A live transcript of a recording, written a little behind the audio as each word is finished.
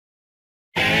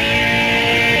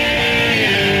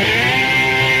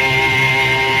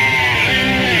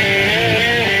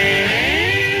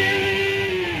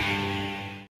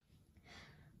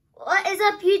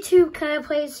Kyle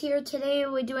Plays here. Today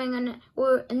we're doing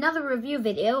another review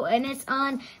video, and it's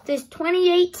on this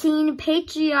 2018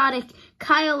 Patriotic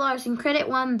Kyle Larson Credit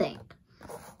One Bank.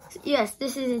 Yes,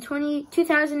 this is a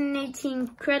 2018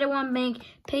 Credit One Bank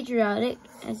Patriotic.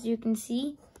 As you can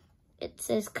see, it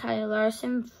says Kyle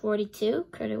Larson 42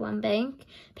 Credit One Bank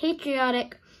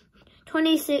Patriotic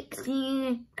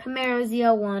 2016 Camaro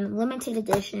ZL1 Limited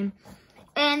Edition.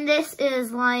 And this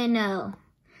is Lionel.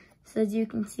 So as you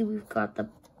can see, we've got the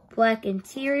black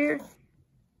interior.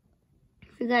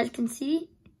 If you guys can see,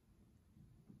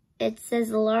 it says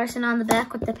the Larson on the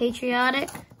back with the Patriotic.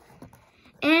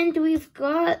 And we've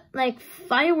got like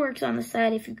fireworks on the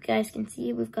side. If you guys can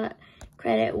see, we've got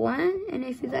Credit One. And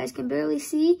if you guys can barely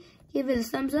see, give it a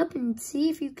thumbs up and see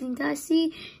if you can guys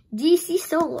see DC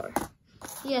Solar.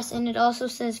 Yes, and it also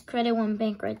says Credit One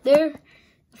Bank right there,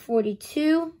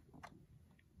 42.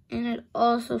 And it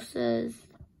also says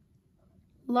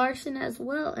Larson as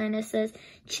well, and it says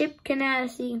Chip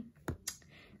Canassi,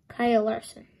 Kyle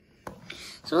Larson.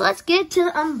 So let's get to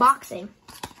the unboxing.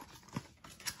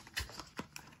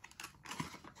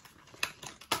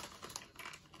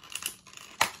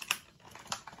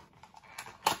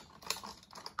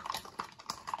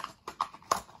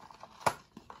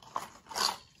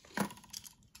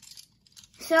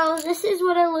 So this is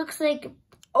what it looks like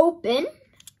open.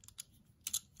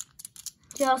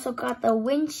 You also got the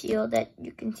windshield that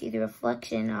you can see the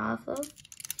reflection off of.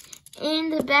 In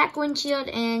the back windshield,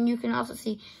 and you can also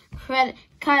see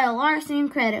Kyle Larson,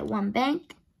 Credit One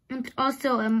Bank. And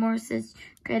also it more says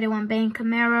Credit One Bank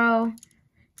Camaro.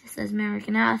 It says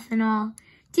American Ethanol.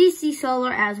 DC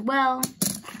Solar as well.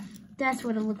 That's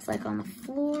what it looks like on the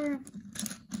floor.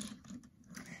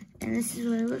 And this is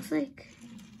what it looks like.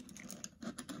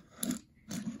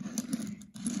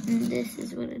 And this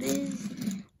is what it is.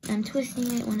 I'm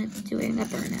twisting it when it's doing a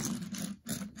burnout.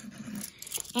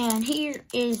 And here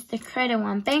is the Credit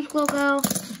One Bank logo.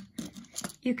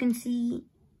 You can see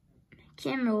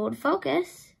camera would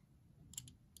focus.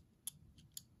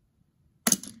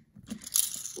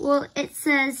 Well, it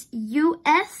says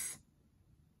US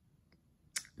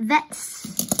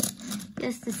Vets.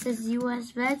 Yes, this says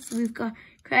US Vets. We've got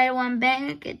Credit One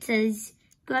Bank. It says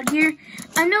got here.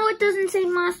 I know it doesn't say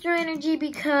Monster Energy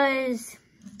because,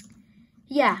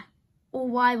 yeah, well,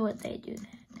 why would they do that?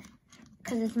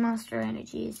 Because it's Monster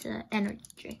Energy. It's an energy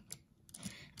drink.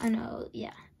 I know,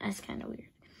 yeah, that's kind of weird.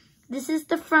 This is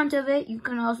the front of it. You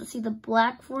can also see the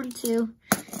black 42.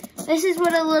 This is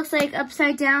what it looks like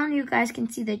upside down. You guys can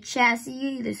see the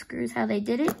chassis, the screws, how they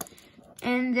did it.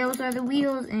 And those are the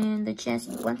wheels and the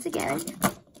chassis once again.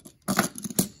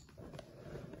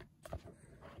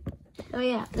 So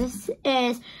yeah, this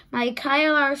is my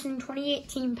Kyle Larson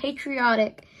 2018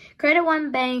 Patriotic Credit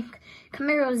One Bank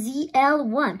Camaro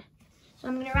ZL1. So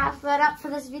I'm going to wrap that up for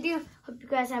this video. Hope you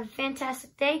guys have a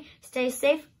fantastic day. Stay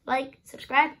safe, like,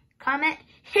 subscribe, comment,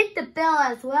 hit the bell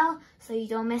as well so you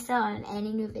don't miss out on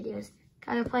any new videos.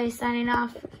 Kyle Plays signing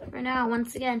off for now.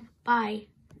 Once again, bye.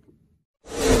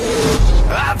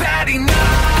 I've had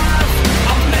enough.